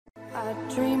I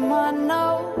dream I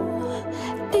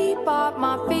know deep up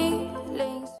my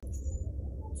feelings.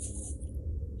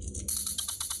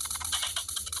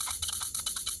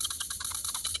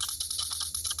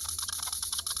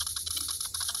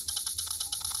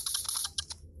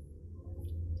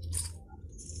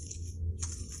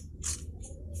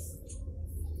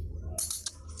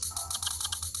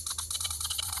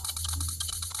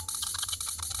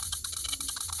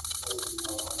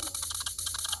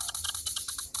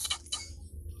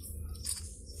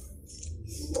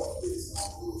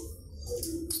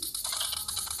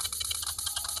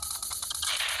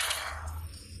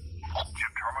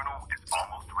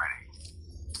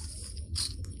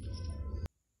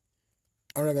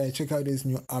 Alright guys, check out this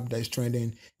new app that is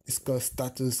trending. It's called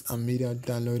Status and Media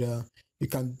Downloader. You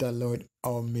can download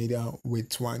our media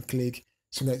with one click.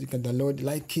 So that you can download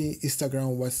like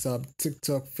Instagram, WhatsApp,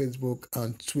 TikTok, Facebook,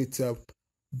 and Twitter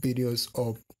videos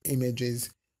or images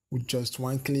with just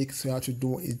one click. So you have to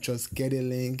do is just get a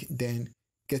link, then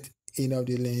get in of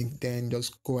the link, then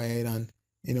just go ahead and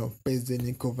paste the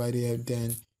link over there.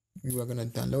 Then you are gonna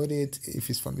download it. If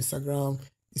it's from Instagram,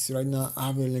 see right now I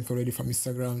have a link already from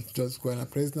Instagram. Just go ahead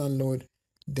and press download,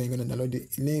 then you're gonna download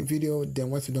the link video. Then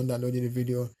once you don't download the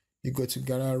video, you go to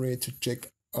gallery to check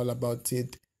all about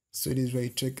it. So this is where you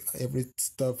check every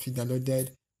stuff you downloaded,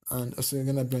 and also you're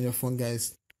gonna be on your phone,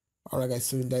 guys. Alright guys,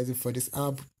 so that's it for this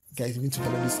app. Guys, you need to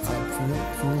download this app. If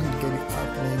you want to get the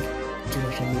app link to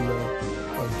mention below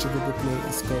or check Google Play.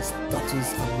 It's called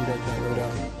Status and Media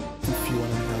Downloader if you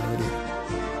want to download it.